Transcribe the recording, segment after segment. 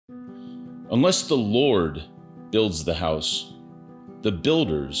Unless the Lord builds the house, the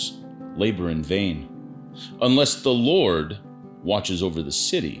builders labor in vain. Unless the Lord watches over the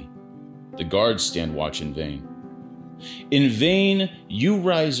city, the guards stand watch in vain. In vain you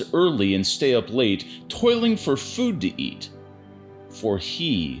rise early and stay up late, toiling for food to eat, for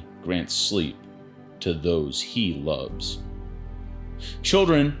he grants sleep to those he loves.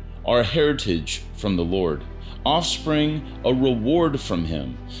 Children are a heritage from the Lord, offspring a reward from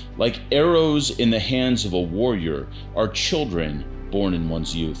him. Like arrows in the hands of a warrior are children born in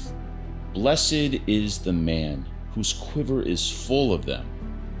one's youth. Blessed is the man whose quiver is full of them.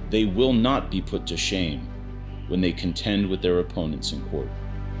 They will not be put to shame when they contend with their opponents in court.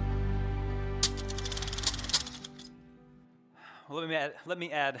 Well, let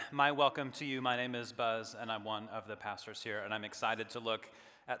me add my welcome to you. My name is Buzz, and I'm one of the pastors here, and I'm excited to look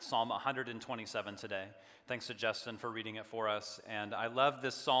at Psalm 127 today. Thanks to Justin for reading it for us, and I love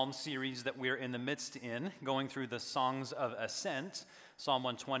this psalm series that we're in the midst in, going through the songs of ascent, Psalm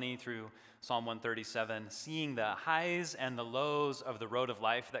 120 through Psalm 137, seeing the highs and the lows of the road of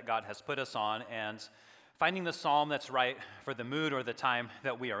life that God has put us on, and finding the psalm that's right for the mood or the time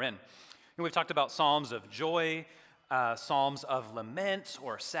that we are in. And we've talked about psalms of joy, psalms of lament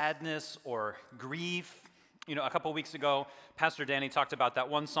or sadness or grief. You know, a couple weeks ago, Pastor Danny talked about that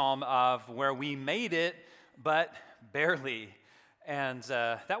one psalm of where we made it, but barely. And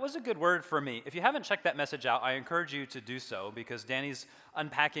that was a good word for me. If you haven't checked that message out, I encourage you to do so, because Danny's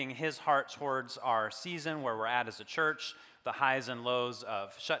unpacking his heart towards our season, where we're at as a church, the highs and lows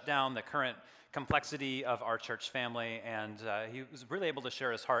of shutdown, the current complexity of our church family, and he was really able to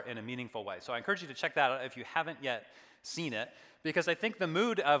share his heart in a meaningful way. So I encourage you to check that out if you haven't yet seen it, because I think the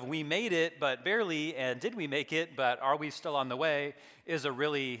mood of we made it but barely, and did we make it but are we still on the way, is a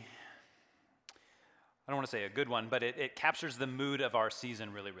really, I don't want to say a good one, but it captures the mood of our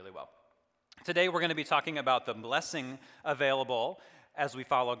season really, really well. Today we're going to be talking about the blessing available as we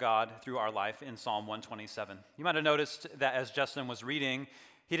follow God through our life in Psalm 127. You might have noticed that as Justin was reading,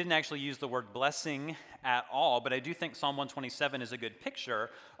 he didn't actually use the word blessing at all, but I do think Psalm 127 is a good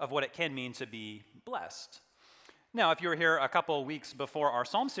picture of what it can mean to be blessed. Now, if you were here a couple weeks before our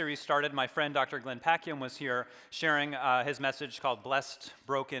Psalm series started, my friend Dr. Glenn Packiam was here sharing his message called Blessed,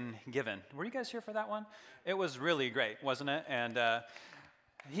 Broken, Given. Were you guys here for that one? It was really great, wasn't it? And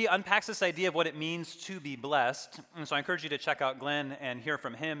he unpacks this idea of what it means to be blessed. And so I encourage you to check out Glenn and hear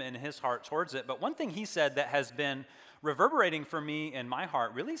from him and his heart towards it. But one thing he said that has been reverberating for me in my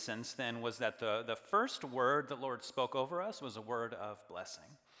heart really since then was that the first word the Lord spoke over us was a word of blessing.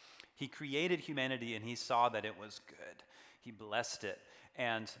 He created humanity and he saw that it was good. He blessed it.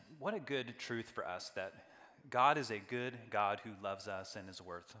 And what a good truth for us that God is a good God who loves us and is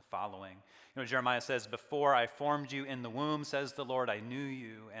worth following. You know, Jeremiah says, "Before I formed you in the womb, says the Lord, I knew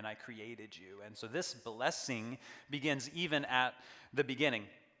you and I created you." And so this blessing begins even at the beginning.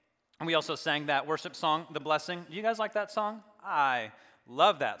 And we also sang that worship song, The Blessing. Do you guys like that song? I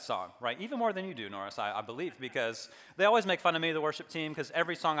love that song, right? Even more than you do, Norris, I believe, because they always make fun of me, the worship team, because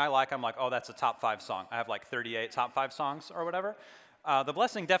every song I like, I'm like, oh, that's a top 5 song. I have like 38 top 5 songs or whatever. The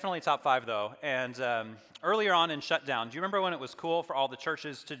Blessing, definitely top 5, though. And earlier on in shutdown, do you remember when it was cool for all the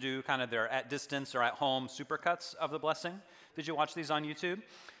churches to do kind of their at distance or at home supercuts of The Blessing? Did you watch these on YouTube?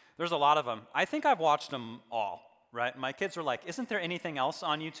 There's a lot of them. I think I've watched them all, right? My kids were like, isn't there anything else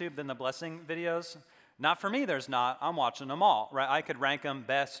on YouTube than The Blessing videos? Not for me, there's not. I'm watching them all, right? I could rank them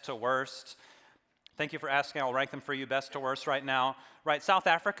best to worst. Thank you for asking. I'll rank them for you best to worst right now. Right, South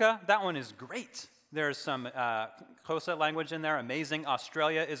Africa, that one is great. There's some Xhosa language in there, amazing.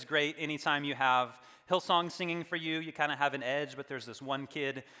 Australia is great. Anytime you have Hillsong singing for you, you kind of have an edge, but there's this one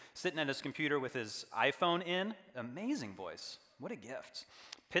kid sitting at his computer with his iPhone in. Amazing voice. What a gift.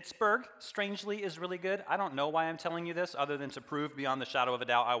 Pittsburgh, strangely, is really good. I don't know why I'm telling you this, other than to prove beyond the shadow of a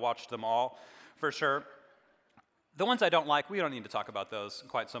doubt I watched them all. For sure. The ones I don't like, we don't need to talk about those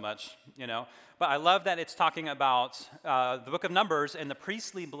quite so much, you know. But I love that it's talking about the book of Numbers and the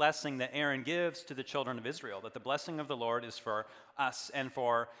priestly blessing that Aaron gives to the children of Israel, that the blessing of the Lord is for us and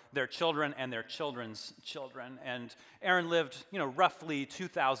for their children and their children's children. And Aaron lived, you know, roughly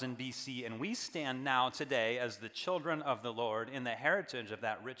 2000 BC, and we stand now today as the children of the Lord in the heritage of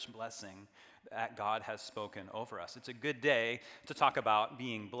that rich blessing that God has spoken over us. It's a good day to talk about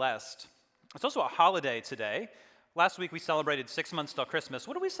being blessed. It's also a holiday today. Last week we celebrated 6 months till Christmas.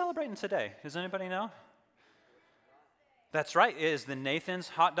 What are we celebrating today? Does anybody know? That's right. It is the Nathan's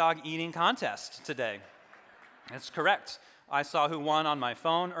Hot Dog Eating Contest today. That's correct. I saw who won on my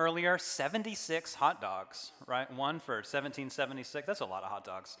phone earlier. 76 hot dogs, right? One for 1776. That's a lot of hot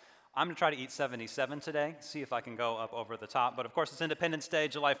dogs. I'm going to try to eat 77 today, see if I can go up over the top. But of course, it's Independence Day,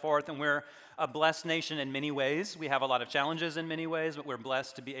 July 4th, and we're a blessed nation in many ways. We have a lot of challenges in many ways, but we're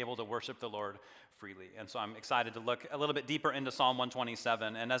blessed to be able to worship the Lord freely. And so I'm excited to look a little bit deeper into Psalm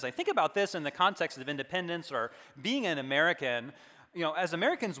 127. And as I think about this in the context of independence or being an American, as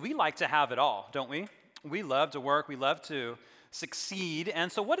Americans, we like to have it all, don't we? We love to work, we love to succeed.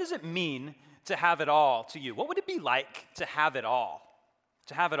 And so what does it mean to have it all to you? What would it be like to have it all?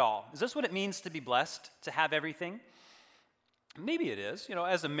 To have it all. Is this what it means to be blessed, to have everything? Maybe it is.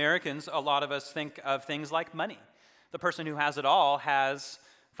 As Americans, a lot of us think of things like money. The person who has it all has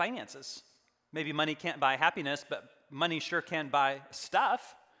finances. Maybe money can't buy happiness, but money sure can buy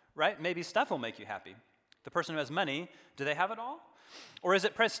stuff, right? Maybe stuff will make you happy. The person who has money, do they have it all? Or is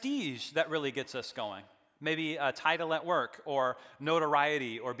it prestige that really gets us going? Maybe a title at work, or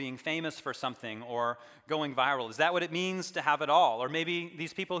notoriety, or being famous for something, or going viral. Is that what it means to have it all? Or maybe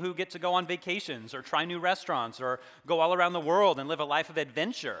these people who get to go on vacations, or try new restaurants, or go all around the world and live a life of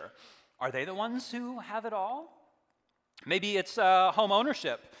adventure. Are they the ones who have it all? Maybe it's home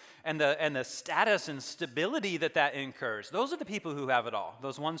ownership and the status and stability that incurs. Those are the people who have it all,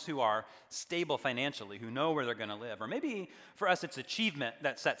 those ones who are stable financially, who know where they're going to live. Or maybe for us it's achievement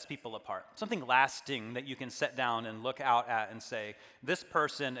that sets people apart, something lasting that you can sit down and look out at and say, this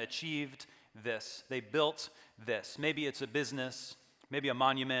person achieved this, they built this. Maybe it's a business, maybe a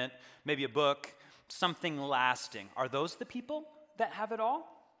monument, maybe a book, something lasting. Are those the people that have it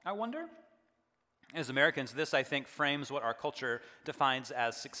all, I wonder? As Americans, this, I think, frames what our culture defines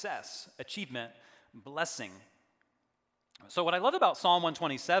as success, achievement, blessing. So what I love about Psalm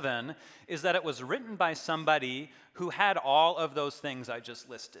 127 is that it was written by somebody who had all of those things I just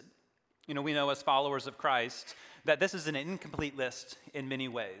listed. We know as followers of Christ that this is an incomplete list in many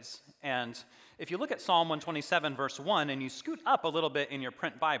ways. And if you look at Psalm 127, verse 1, and you scoot up a little bit in your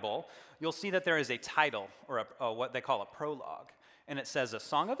print Bible, you'll see that there is a title, or what they call a prologue. And it says, A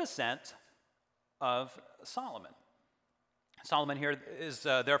Song of Ascent of Solomon. Solomon here is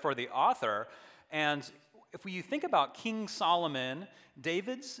therefore the author, and if you think about King Solomon,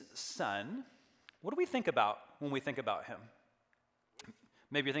 David's son, what do we think about when we think about him?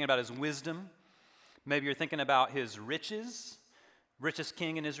 Maybe you're thinking about his wisdom. Maybe you're thinking about his riches, richest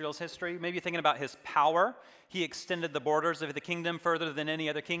king in Israel's history. Maybe you're thinking about his power. He extended the borders of the kingdom further than any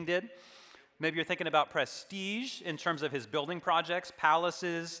other king did. Maybe you're thinking about prestige in terms of his building projects,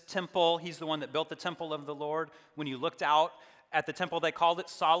 palaces, temple. He's the one that built the temple of the Lord. When you looked out at the temple, they called it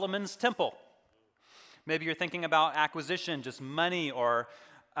Solomon's temple. Maybe you're thinking about acquisition, just money or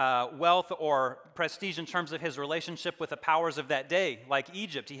wealth or prestige in terms of his relationship with the powers of that day, like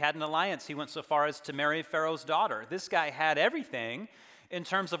Egypt. He had an alliance. He went so far as to marry Pharaoh's daughter. This guy had everything in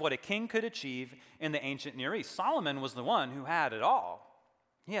terms of what a king could achieve in the ancient Near East. Solomon was the one who had it all.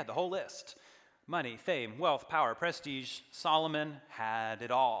 He had the whole list. Money, fame, wealth, power, prestige. Solomon had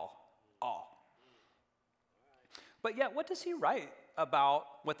it all. All. But yet, what does he write about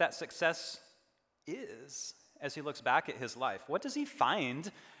what that success is as he looks back at his life? What does he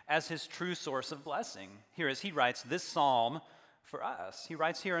find as his true source of blessing? Here, as he writes this psalm for us, he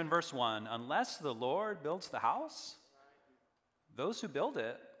writes here in verse 1, unless the Lord builds the house, those who build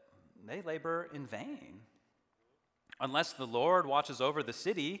it, they labor in vain. Unless the Lord watches over the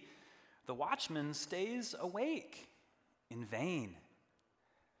city, the watchman stays awake in vain.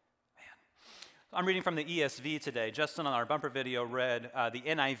 Man. I'm reading from the ESV today. Justin on our bumper video read the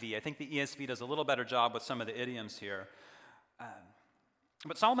NIV. I think the ESV does a little better job with some of the idioms here.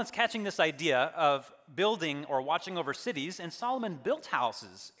 But Solomon's catching this idea of building or watching over cities, and Solomon built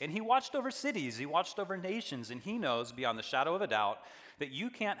houses, and he watched over cities, he watched over nations, and he knows beyond the shadow of a doubt that you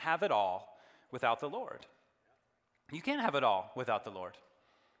can't have it all without the Lord. You can't have it all without the Lord.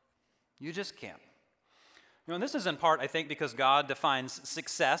 You just can't. And this is in part, I think, because God defines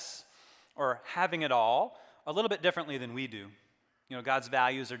success or having it all a little bit differently than we do. God's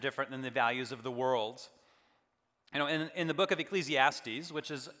values are different than the values of the world. In the book of Ecclesiastes, which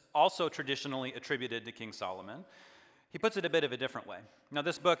is also traditionally attributed to King Solomon, he puts it a bit of a different way. Now,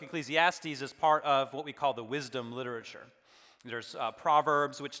 this book, Ecclesiastes, is part of what we call the wisdom literature. There's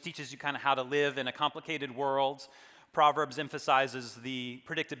Proverbs, which teaches you kind of how to live in a complicated world. Proverbs emphasizes the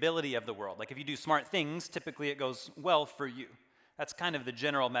predictability of the world. Like if you do smart things, typically it goes well for you. That's kind of the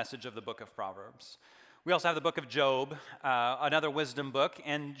general message of the book of Proverbs. We also have the book of Job, another wisdom book,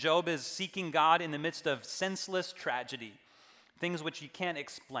 and Job is seeking God in the midst of senseless tragedy, things which you can't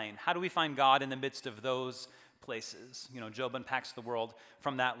explain. How do we find God in the midst of those places? Job unpacks the world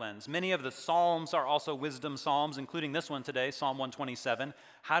from that lens. Many of the Psalms are also wisdom Psalms, including this one today, Psalm 127.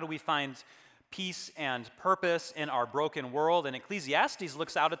 How do we find peace and purpose in our broken world. And Ecclesiastes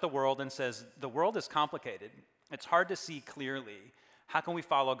looks out at the world and says, the world is complicated. It's hard to see clearly. How can we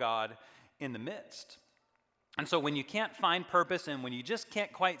follow God in the midst? And so when you can't find purpose and when you just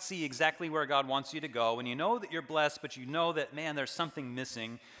can't quite see exactly where God wants you to go, when you know that you're blessed, but you know that, man, there's something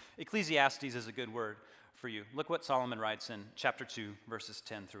missing, Ecclesiastes is a good word for you. Look what Solomon writes in chapter 2, verses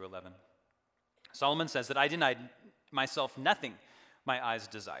 10 through 11. Solomon says that I denied myself nothing my eyes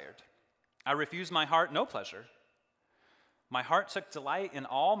desired. I refused my heart no pleasure. My heart took delight in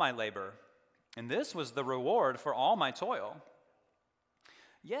all my labor, and this was the reward for all my toil.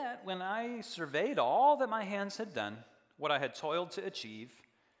 Yet when I surveyed all that my hands had done, what I had toiled to achieve,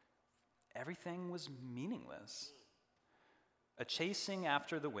 everything was meaningless. A chasing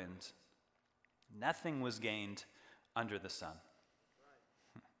after the wind. Nothing was gained under the sun.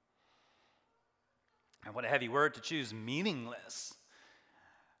 And what a heavy word to choose, meaningless.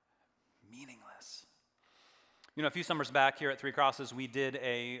 Meaningless. You know, a few summers back here at Three Crosses, we did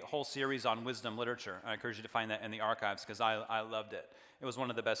a whole series on wisdom literature. I encourage you to find that in the archives because I loved it. It was one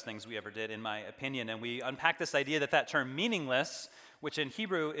of the best things we ever did, in my opinion. And we unpacked this idea that term meaningless, which in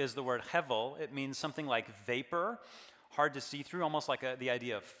Hebrew is the word hevel, it means something like vapor, hard to see through, almost like the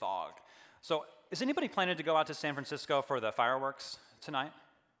idea of fog. So is anybody planning to go out to San Francisco for the fireworks tonight?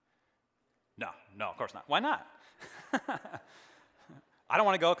 No, of course not. Why not? I don't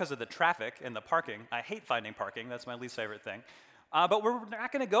want to go because of the traffic and the parking. I hate finding parking. That's my least favorite thing. But we're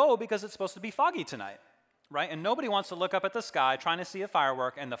not going to go because it's supposed to be foggy tonight, right? And nobody wants to look up at the sky trying to see a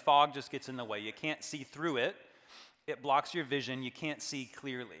firework, and the fog just gets in the way. You can't see through it. It blocks your vision. You can't see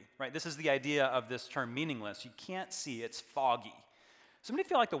clearly, right? This is the idea of this term meaningless. You can't see. It's foggy. Somebody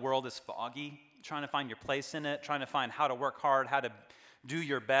feel like the world is foggy, trying to find your place in it, trying to find how to work hard, how to do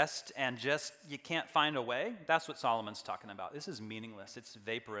your best, and just you can't find a way? That's what Solomon's talking about. This is meaningless. It's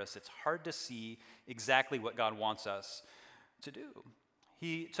vaporous. It's hard to see exactly what God wants us to do.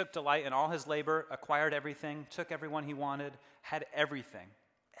 He took delight in all his labor, acquired everything, took everyone he wanted, had everything.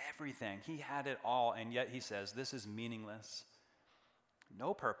 Everything. He had it all, and yet he says, this is meaningless.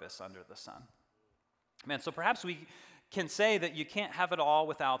 No purpose under the sun. Man, so perhaps we can say that you can't have it all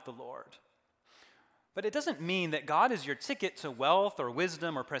without the Lord. But it doesn't mean that God is your ticket to wealth or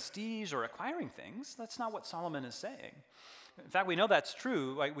wisdom or prestige or acquiring things. That's not what Solomon is saying. In fact, we know that's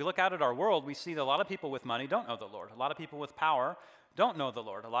true. Like, we look out at our world, we see that a lot of people with money don't know the Lord. A lot of people with power don't know the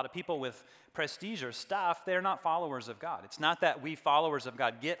Lord. A lot of people with prestige or stuff, they're not followers of God. It's not that we followers of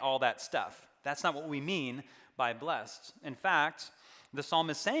God get all that stuff. That's not what we mean by blessed. In fact, the psalm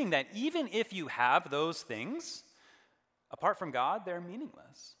is saying that even if you have those things, apart from God, they're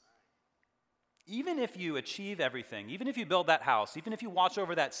meaningless. Even if you achieve everything, even if you build that house, even if you watch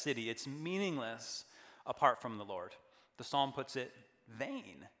over that city, it's meaningless apart from the Lord. The psalm puts it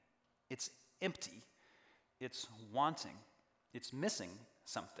vain. It's empty. It's wanting. It's missing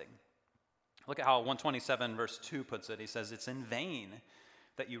something. Look at how 127 verse 2 puts it. He says, it's in vain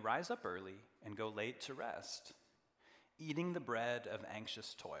that you rise up early and go late to rest, eating the bread of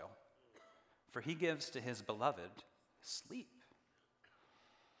anxious toil. For he gives to his beloved sleep.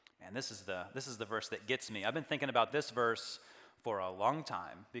 And this is the verse that gets me. I've been thinking about this verse for a long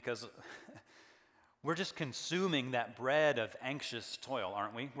time because we're just consuming that bread of anxious toil,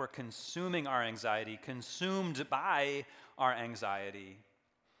 aren't we? We're consuming our anxiety, consumed by our anxiety,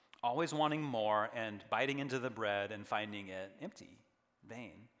 always wanting more and biting into the bread and finding it empty,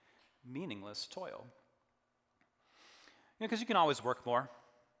 vain, meaningless toil. You know, because you can always work more.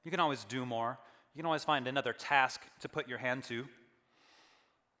 You can always do more. You can always find another task to put your hand to.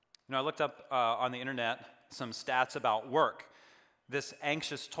 You know, I looked up on the internet some stats about work, this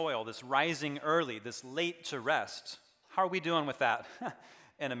anxious toil, this rising early, this late to rest. How are we doing with that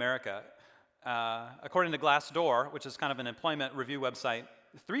in America? According to Glassdoor, which is kind of an employment review website,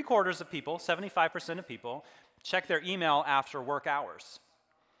 3/4 of people, 75% of people, check their email after work hours.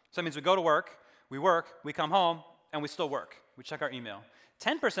 So that means we go to work, we come home, and we still work. We check our email.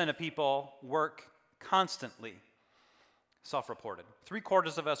 10% of people work constantly. Self-reported.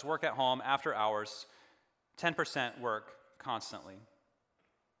 3/4 of us work at home after hours. 10% work constantly.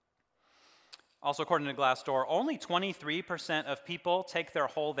 Also, according to Glassdoor, only 23% of people take their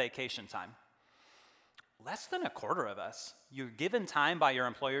whole vacation time. Less than 1/4 of us. You're given time by your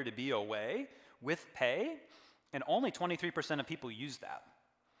employer to be away with pay, and only 23% of people use that.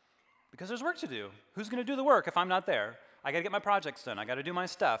 Because there's work to do. Who's going to do the work if I'm not there? I got to get my projects done. I got to do my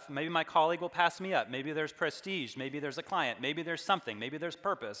stuff. Maybe my colleague will pass me up. Maybe there's prestige. Maybe there's a client. Maybe there's something. Maybe there's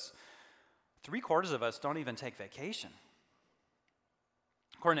purpose. 3/4 of us don't even take vacation.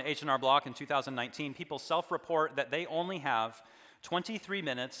 According to H&R Block in 2019, people self-report that they only have 23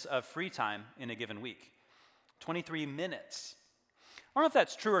 minutes of free time in a given week. 23 minutes. I don't know if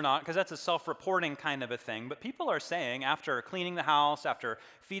that's true or not, because that's a self-reporting kind of a thing, but people are saying after cleaning the house, after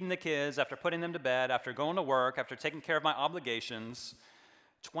feeding the kids, after putting them to bed, after going to work, after taking care of my obligations,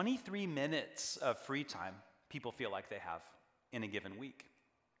 23 minutes of free time people feel like they have in a given week.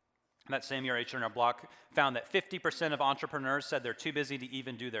 That same year, H&R Block found that 50% of entrepreneurs said they're too busy to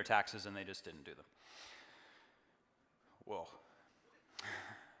even do their taxes and they just didn't do them. Whoa.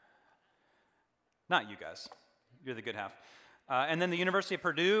 Not you guys. You're the good half. And then the University of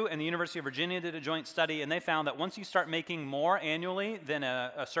Purdue and the University of Virginia did a joint study, and they found that once you start making more annually than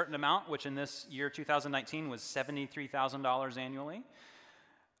a certain amount, which in this year, 2019, was $73,000 annually,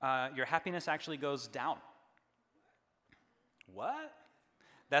 your happiness actually goes down. What?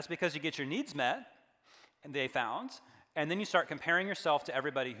 That's because you get your needs met, and they found, and then you start comparing yourself to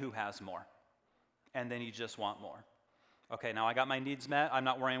everybody who has more, and then you just want more. Okay, now I got my needs met. I'm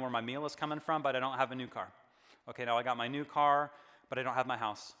not worrying where my meal is coming from, but I don't have a new car. Okay, now I got my new car, but I don't have my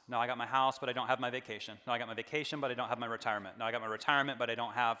house. Now I got my house, but I don't have my vacation. Now I got my vacation, but I don't have my retirement. Now I got my retirement, but I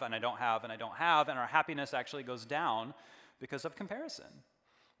don't have, and I don't have, and I don't have, and our happiness actually goes down because of comparison.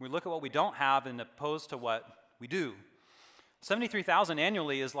 We look at what we don't have and opposed to what we do. $73,000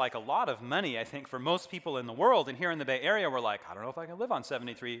 annually is like a lot of money, I think, for most people in the world. And here in the Bay Area, we're like, I don't know if I can live on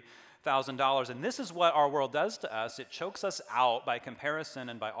 $73,000. And this is what our world does to us. It chokes us out by comparison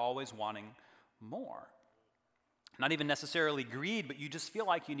and by always wanting more. Not even necessarily greed, but you just feel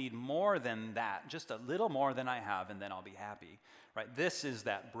like you need more than that, just a little more than I have, and then I'll be happy. Right? This is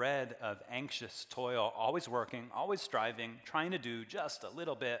that bread of anxious toil, always working, always striving, trying to do just a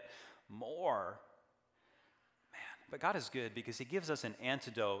little bit more. But God is good because he gives us an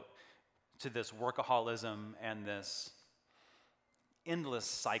antidote to this workaholism and this endless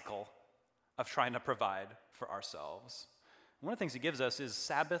cycle of trying to provide for ourselves. One of the things he gives us is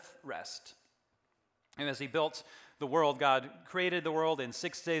Sabbath rest. And as he built the world, God created the world in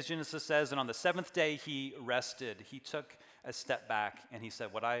 6 days, Genesis says, and on the seventh day he rested. He took a step back and he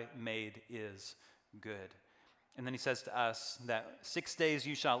said, what I made is good. And then he says to us that 6 days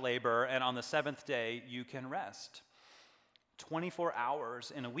you shall labor, and on the seventh day you can rest. 24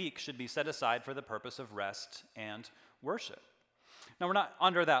 hours in a week should be set aside for the purpose of rest and worship. Now, we're not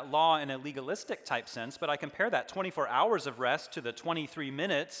under that law in a legalistic type sense, but I compare that 24 hours of rest to the 23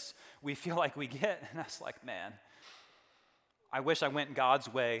 minutes we feel like we get, and that's like, man, I wish I went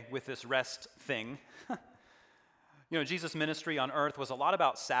God's way with this rest thing. You know, Jesus' ministry on earth was a lot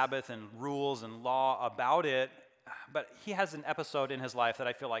about Sabbath and rules and law about it, but he has an episode in his life that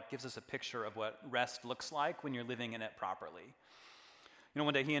I feel like gives us a picture of what rest looks like when you're living in it properly. You know,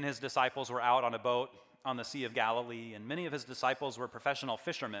 one day he and his disciples were out on a boat on the Sea of Galilee, and many of his disciples were professional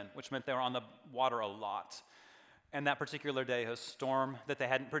fishermen, which meant they were on the water a lot. And that particular day, a storm that they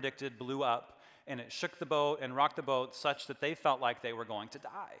hadn't predicted blew up, and it shook the boat and rocked the boat such that they felt like they were going to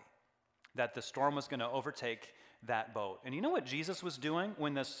die, that the storm was going to overtake that boat. And you know what Jesus was doing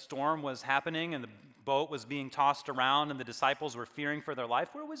when the storm was happening and the boat was being tossed around and the disciples were fearing for their life?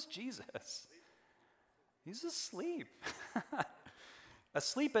 Where was Jesus? He's asleep.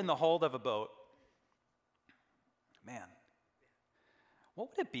 Asleep in the hold of a boat. Man,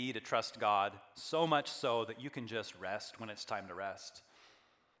 what would it be to trust God so much so that you can just rest when it's time to rest,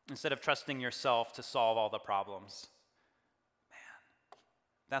 instead of trusting yourself to solve all the problems? Man,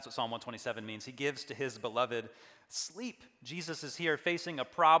 that's what Psalm 127 means. He gives to his beloved sleep. Jesus is here facing a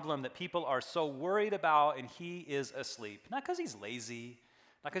problem that people are so worried about, and he is asleep. Not because he's lazy,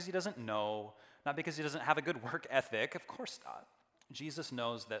 not because he doesn't know, not because he doesn't have a good work ethic. Of course not. Jesus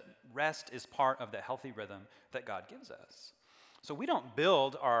knows that rest is part of the healthy rhythm that God gives us. So we don't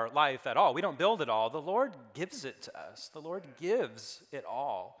build our life at all. We don't build it all. The Lord gives it to us. The Lord gives it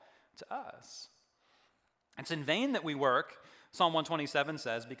all to us. It's in vain that we work, Psalm 127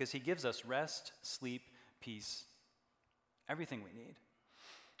 says, because he gives us rest, sleep, peace, everything we need.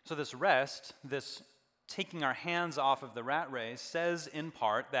 So this rest, this taking our hands off of the rat race, says in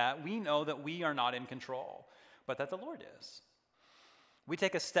part that we know that we are not in control, but that the Lord is. We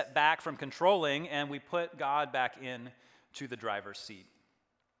take a step back from controlling and we put God back in to the driver's seat.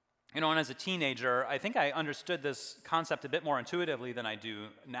 You know, and as a teenager, I think I understood this concept a bit more intuitively than I do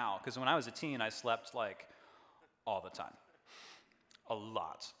now, because when I was a teen, I slept like all the time. A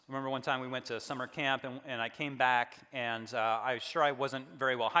lot. I remember one time we went to summer camp and I came back and I was sure I wasn't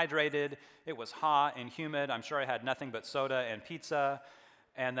very well hydrated. It was hot and humid. I'm sure I had nothing but soda and pizza.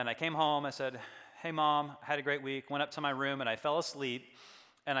 And then I came home, I said, hey mom, I had a great week, went up to my room and I fell asleep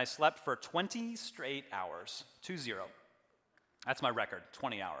and I slept for 20 straight hours, 20. That's my record,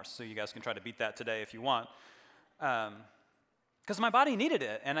 20 hours. So you guys can try to beat that today if you want. because my body needed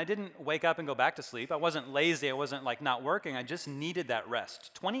it, and I didn't wake up and go back to sleep. I wasn't lazy. I wasn't like not working. I just needed that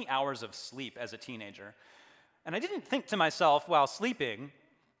rest. 20 hours of sleep as a teenager. And I didn't think to myself while sleeping,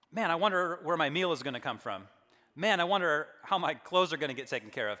 man, I wonder where my meal is going to come from. Man, I wonder how my clothes are going to get taken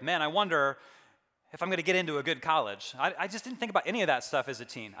care of. Man, I wonder if I'm going to get into a good college. I just didn't think about any of that stuff as a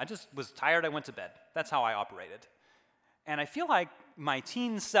teen. I just was tired. I went to bed. That's how I operated. And I feel like my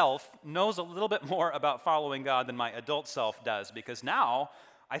teen self knows a little bit more about following God than my adult self does, because now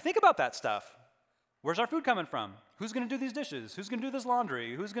I think about that stuff. Where's our food coming from? Who's going to do these dishes? Who's going to do this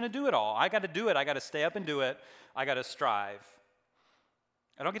laundry? Who's going to do it all? I got to do it. I got to stay up and do it. I got to strive.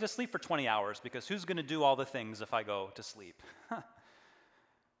 I don't get to sleep for 20 hours because who's going to do all the things if I go to sleep?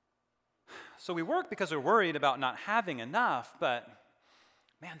 So we work because we're worried about not having enough, but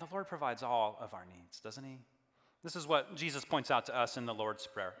man, the Lord provides all of our needs, doesn't he? This is what Jesus points out to us in the Lord's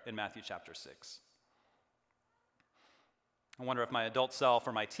Prayer in Matthew chapter 6. I wonder if my adult self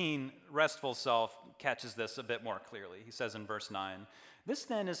or my teen, restful self catches this a bit more clearly. He says in verse 9, "This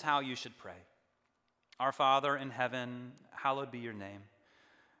then is how you should pray. Our Father in heaven, hallowed be your name.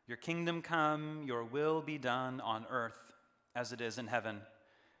 Your kingdom come, your will be done on earth as it is in heaven.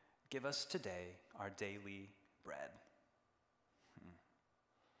 Give us today our daily bread."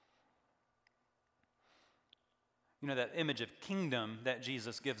 You know, that image of kingdom that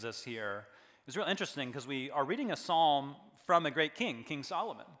Jesus gives us here is real interesting because we are reading a psalm from a great king, King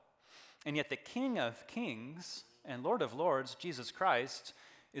Solomon. And yet the King of Kings and Lord of Lords, Jesus Christ,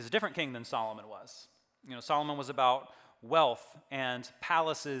 is a different king than Solomon was. You know, Solomon was about wealth and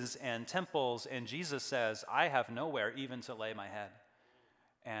palaces and temples, and Jesus says, I have nowhere even to lay my head.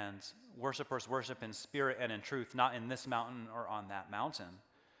 And worshipers worship in spirit and in truth, not in this mountain or on that mountain.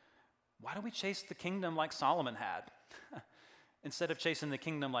 Why don't we chase the kingdom like Solomon had instead of chasing the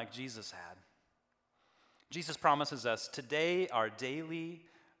kingdom like Jesus had? Jesus promises us today our daily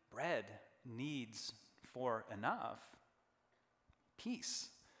bread needs for enough peace,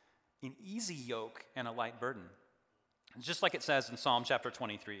 an easy yoke and a light burden. Just like it says in Psalm chapter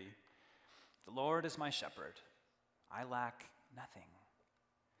 23, "The Lord is my shepherd, I lack nothing.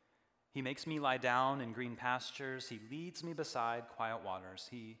 He makes me lie down in green pastures. He leads me beside quiet waters.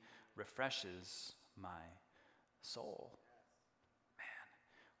 He refreshes my soul." Man,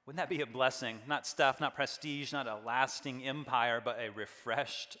 wouldn't that be a blessing? Not stuff, not prestige, not a lasting empire, but a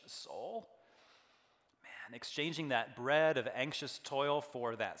refreshed soul. Man, exchanging that bread of anxious toil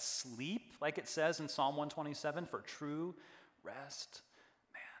for that sleep, like it says in Psalm 127, for true rest.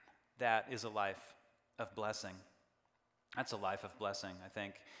 Man, that is a life of blessing. That's a life of blessing, I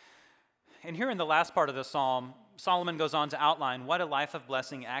think. And here in the last part of the psalm, Solomon goes on to outline what a life of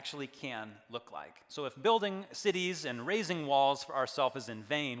blessing actually can look like. So if building cities and raising walls for ourselves is in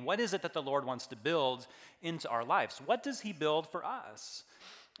vain, what is it that the Lord wants to build into our lives? What does he build for us?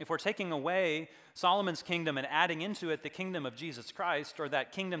 If we're taking away Solomon's kingdom and adding into it the kingdom of Jesus Christ, or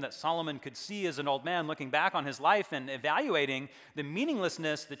that kingdom that Solomon could see as an old man looking back on his life and evaluating the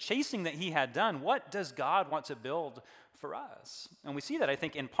meaninglessness, the chasing that he had done, what does God want to build for us? And we see that, I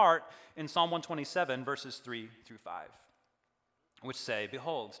think, in part in Psalm 127, verses 3 through 5, which say,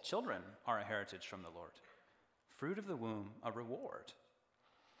 "Behold, children are a heritage from the Lord, fruit of the womb a reward.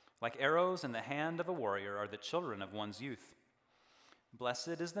 Like arrows in the hand of a warrior are the children of one's youth.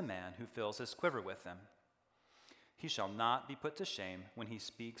 Blessed is the man who fills his quiver with them. He shall not be put to shame when he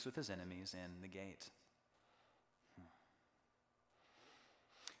speaks with his enemies in the gate."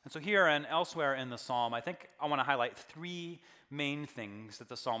 And so here and elsewhere in the psalm, I think I want to highlight three main things that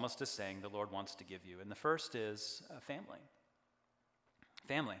the psalmist is saying the Lord wants to give you. And the first is family.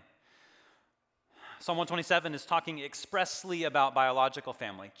 Family. Psalm 127 is talking expressly about biological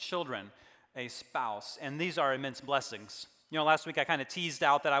family, children, a spouse, and these are immense blessings. You know, last week I kind of teased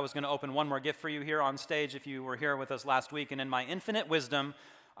out that I was going to open one more gift for you here on stage if you were here with us last week, and in my infinite wisdom,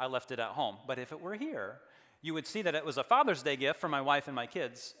 I left it at home. But if it were here, you would see that it was a Father's Day gift for my wife and my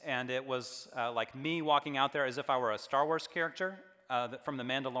kids, and it was like me walking out there as if I were a Star Wars character from The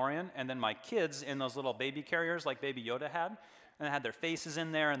Mandalorian, and then my kids in those little baby carriers like Baby Yoda had, and it had their faces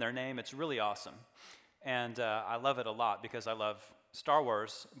in there and their name. It's really awesome. And I love it a lot because I love Star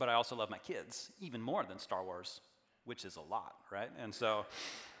Wars, but I also love my kids even more than Star Wars, which is a lot, right? And so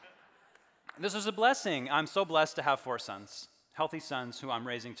this is a blessing. I'm so blessed to have 4 sons, healthy sons who I'm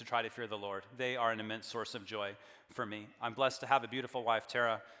raising to try to fear the Lord. They are an immense source of joy for me. I'm blessed to have a beautiful wife,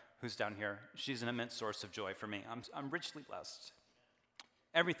 Tara, who's down here. She's an immense source of joy for me. I'm richly blessed.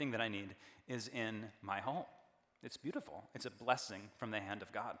 Everything that I need is in my home. It's beautiful. It's a blessing from the hand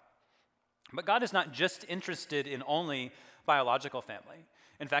of God. But God is not just interested in only biological family.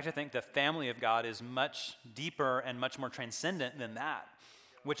 In fact, I think the family of God is much deeper and much more transcendent than that,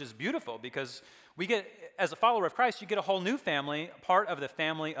 which is beautiful because we get, as a follower of Christ, you get a whole new family, part of the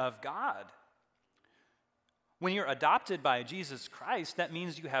family of God. When you're adopted by Jesus Christ, that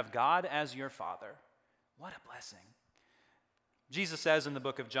means you have God as your Father. What a blessing. Jesus says in the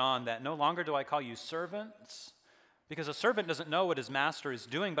book of John that no longer do I call you servants, because a servant doesn't know what his master is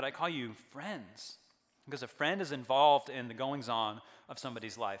doing, but I call you friends, because a friend is involved in the goings-on of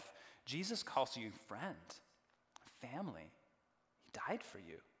somebody's life. Jesus calls you friend, family. He died for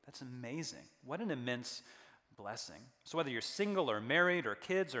you. That's amazing. What an immense blessing. So whether you're single or married or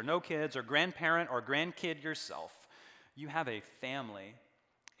kids or no kids or grandparent or grandkid yourself, you have a family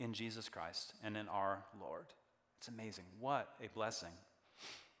in Jesus Christ and in our Lord. It's amazing. What a blessing.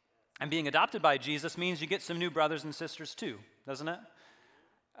 And being adopted by Jesus means you get some new brothers and sisters too, doesn't it?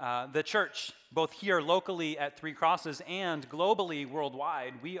 The church, both here locally at Three Crosses and globally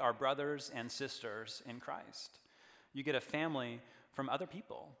worldwide, we are brothers and sisters in Christ. You get a family from other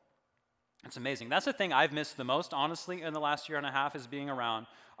people. It's amazing. That's the thing I've missed the most, honestly, in the last year and a half is being around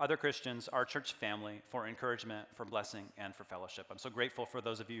other Christians, our church family, for encouragement, for blessing, and for fellowship. I'm so grateful for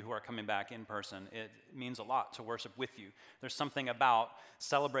those of you who are coming back in person. It means a lot to worship with you. There's something about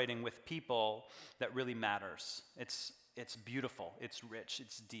celebrating with people that really matters. It's beautiful, it's rich,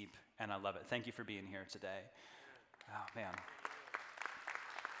 it's deep, and I love it. Thank you for being here today. Oh, man.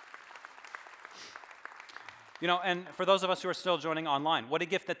 You know, and for those of us who are still joining online, what a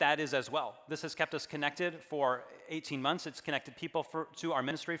gift that is as well. This has kept us connected for 18 months. It's connected people to our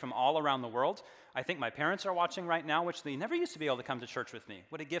ministry from all around the world. I think my parents are watching right now, which they never used to be able to come to church with me.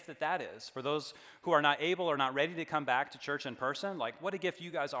 What a gift that is. For those who are not able or not ready to come back to church in person, like what a gift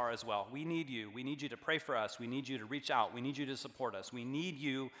you guys are as well. We need you. We need you to pray for us. We need you to reach out. We need you to support us. We need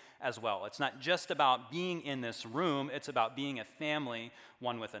you as well. It's not just about being in this room. It's about being a family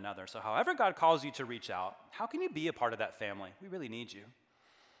one with another. So however God calls you to reach out, how can you be a part of that family? We really need you.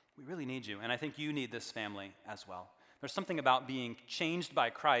 We really need you. And I think you need this family as well. There's something about being changed by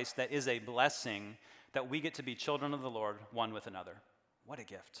Christ that is a blessing that we get to be children of the Lord one with another. What a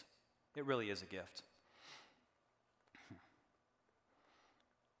gift. It really is a gift.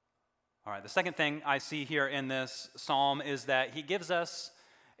 All right, the second thing I see here in this psalm is that he gives us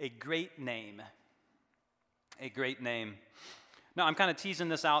a great name. A great name. Now, I'm kind of teasing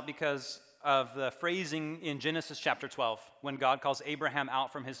this out because of the phrasing in Genesis chapter 12 when God calls Abraham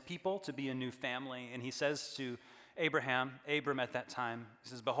out from his people to be a new family. And he says to Abram at that time, he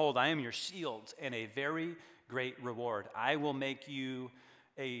says, "Behold, I am your shield and a very great reward. I will make for you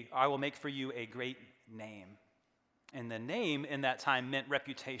a great name." And the name in that time meant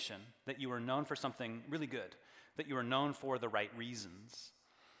reputation, that you were known for something really good, that you were known for the right reasons.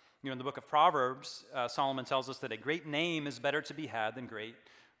 You know, in the book of Proverbs, Solomon tells us that a great name is better to be had than great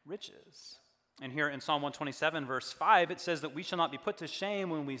riches. And here in Psalm 127, verse 5, it says that we shall not be put to shame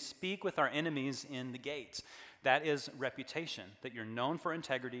when we speak with our enemies in the gate. That is reputation, that you're known for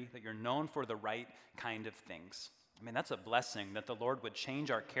integrity, that you're known for the right kind of things. I mean, that's a blessing that the Lord would change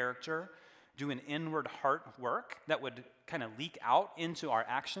our character, do an inward heart work that would kind of leak out into our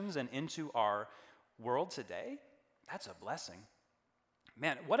actions and into our world today. That's a blessing.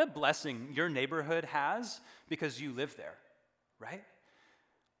 Man, what a blessing your neighborhood has because you live there, right?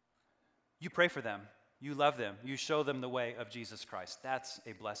 You pray for them. You love them. You show them the way of Jesus Christ. That's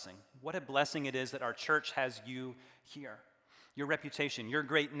a blessing. What a blessing it is that our church has you here. Your reputation, your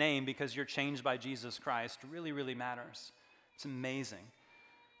great name because you're changed by Jesus Christ really, really matters. It's amazing.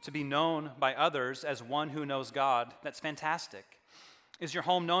 To be known by others as one who knows God, that's fantastic. Is your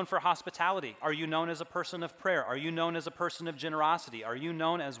home known for hospitality? Are you known as a person of prayer? Are you known as a person of generosity? Are you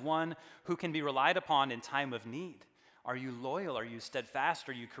known as one who can be relied upon in time of need? Are you loyal? Are you steadfast?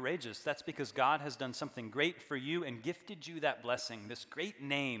 Are you courageous? That's because God has done something great for you and gifted you that blessing, this great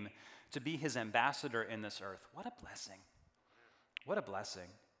name to be his ambassador in this earth. What a blessing. What a blessing.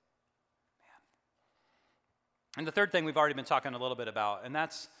 Man. And the third thing we've already been talking a little bit about, and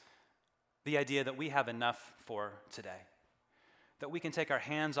that's the idea that we have enough for today. That we can take our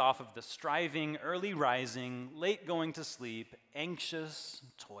hands off of the striving, early rising, late going to sleep, anxious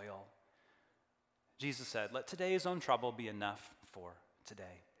toil. Jesus said, "Let today's own trouble be enough for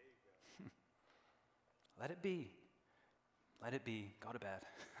today." Let it be. Let it be. Go to bed.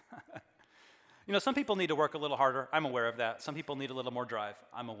 You know, some people need to work a little harder. I'm aware of that. Some people need a little more drive.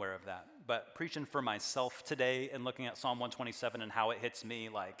 I'm aware of that. But preaching for myself today and looking at Psalm 127 and how it hits me,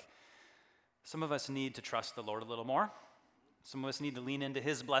 like, some of us need to trust the Lord a little more. Some of us need to lean into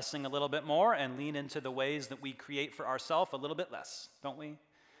his blessing a little bit more and lean into the ways that we create for ourselves a little bit less, don't we?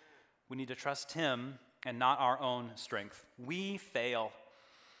 We need to trust him and not our own strength. We fail.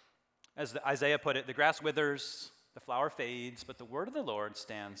 As Isaiah put it, the grass withers, the flower fades, but the word of the Lord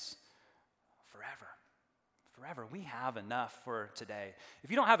stands forever. Forever. We have enough for today. If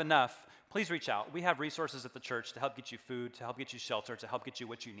you don't have enough, please reach out. We have resources at the church to help get you food, to help get you shelter, to help get you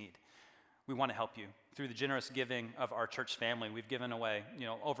what you need. We want to help you. Through the generous giving of our church family, we've given away,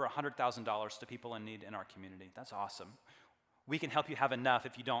 over $100,000 to people in need in our community. That's awesome. We can help you have enough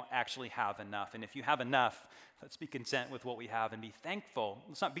if you don't actually have enough. And if you have enough, let's be content with what we have and be thankful.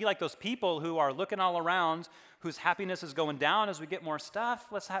 Let's not be like those people who are looking all around, whose happiness is going down as we get more stuff.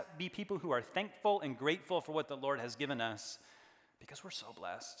 Let's be people who are thankful and grateful for what the Lord has given us, because we're so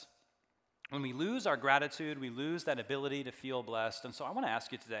blessed. When we lose our gratitude, we lose that ability to feel blessed. And so I want to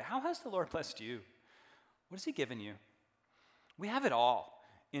ask you today, how has the Lord blessed you? What has he given you? We have it all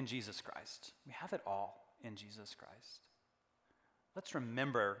in Jesus Christ. We have it all in Jesus Christ. Let's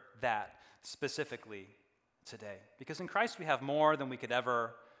remember that specifically today, because in Christ we have more than we could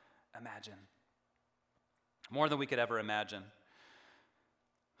ever imagine. More than we could ever imagine.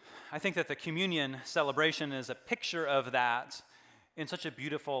 I think that the communion celebration is a picture of that in such a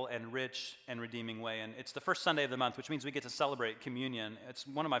beautiful and rich and redeeming way. And it's the first Sunday of the month, which means we get to celebrate communion. It's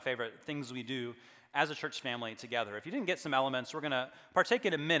one of my favorite things we do as a church family together. If you didn't get some elements, we're going to partake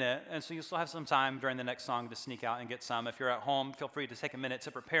in a minute, and so you still have some time during the next song to sneak out and get some. If you're at home, feel free to take a minute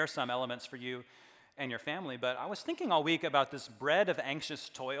to prepare some elements for you and your family. But I was thinking all week about this bread of anxious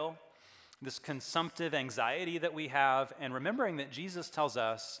toil, this consumptive anxiety that we have, and remembering that Jesus tells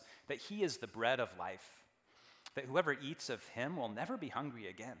us that he is the bread of life, that whoever eats of him will never be hungry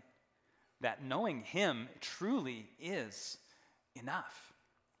again, that knowing him truly is enough.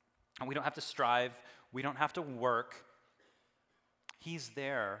 And we don't have to strive. We don't have to work. He's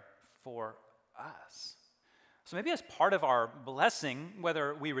there for us. So maybe as part of our blessing,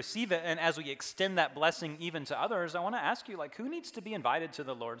 whether we receive it and as we extend that blessing even to others, I want to ask you, who needs to be invited to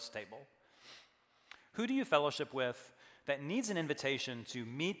the Lord's table? Who do you fellowship with that needs an invitation to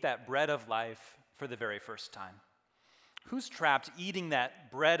meet that bread of life for the very first time? Who's trapped eating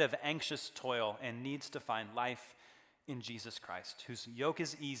that bread of anxious toil and needs to find life in Jesus Christ, whose yoke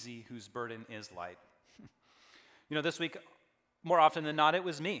is easy, whose burden is light? This week, more often than not, it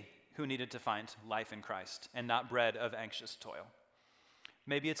was me who needed to find life in Christ and not bread of anxious toil.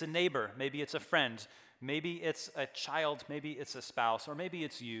 Maybe it's a neighbor, maybe it's a friend, maybe it's a child, maybe it's a spouse, or maybe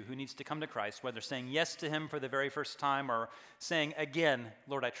it's you who needs to come to Christ, whether saying yes to him for the very first time or saying again,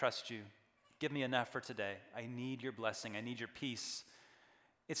 Lord, I trust you. Give me enough for today. I need your blessing. I need your peace.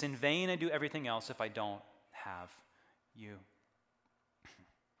 It's in vain I do everything else if I don't have you.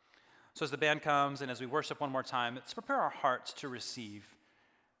 So as the band comes and as we worship one more time, let's prepare our hearts to receive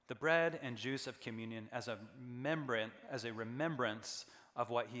the bread and juice of communion as a remembrance of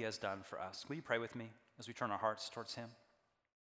what he has done for us. Will you pray with me as we turn our hearts towards him?